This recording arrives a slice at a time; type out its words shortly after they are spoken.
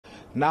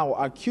Now,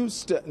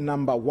 accused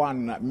number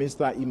 1,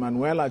 Mr.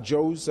 Emanuela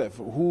Joseph,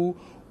 who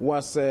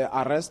was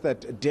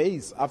arrested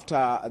days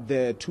after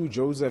the 2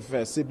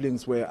 Joseph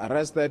siblings were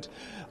arrested,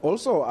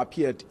 also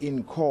appeared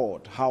in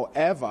court.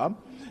 However,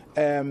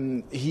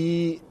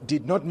 he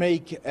did not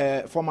make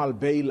a formal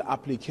bail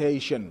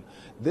application.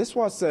 This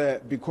was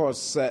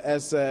because,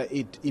 as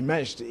it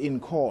emerged in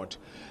court,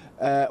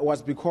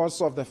 was because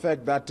of the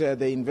fact that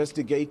the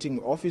investigating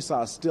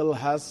officer still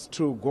has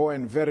to go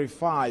and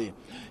verify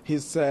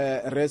his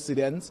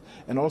residence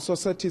and also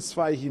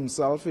satisfy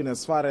himself in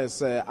as far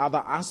as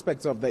other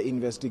aspects of the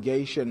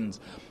investigations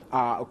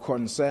are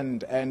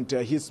concerned, and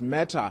his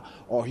matter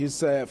or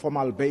his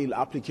formal bail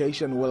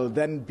application will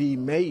then be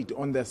made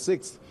on the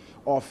 6th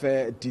of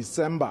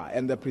December,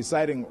 and the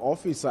presiding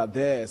officer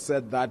there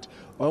said that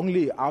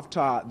only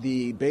after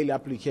the bail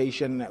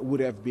application would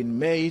have been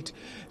made,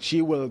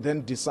 she will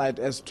then decide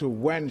as to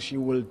when she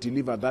will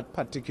deliver that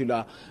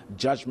particular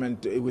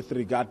judgment with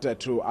regard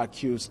to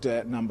accused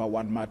number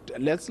 1.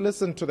 Let's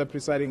listen to the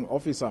presiding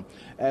officer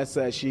as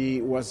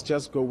she was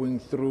just going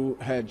through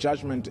her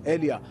judgment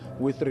earlier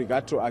with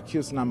regard to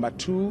accused number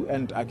 2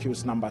 and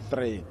accused number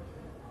 3.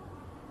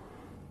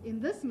 In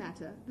this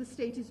matter, the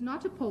state is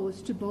not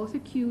opposed to both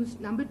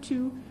accused number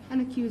 2 and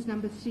accused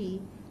number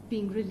 3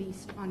 being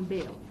released on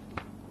bail.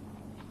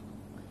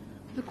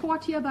 The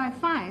court hereby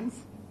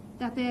finds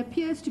that there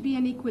appears to be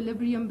an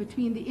equilibrium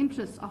between the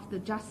interests of the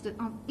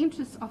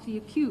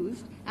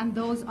accused and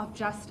those of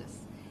justice,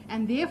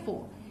 and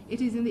therefore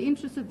it is in the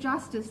interest of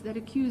justice that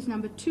accused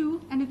number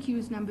 2 and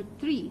accused number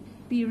 3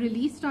 be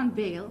released on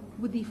bail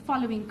with the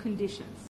following conditions.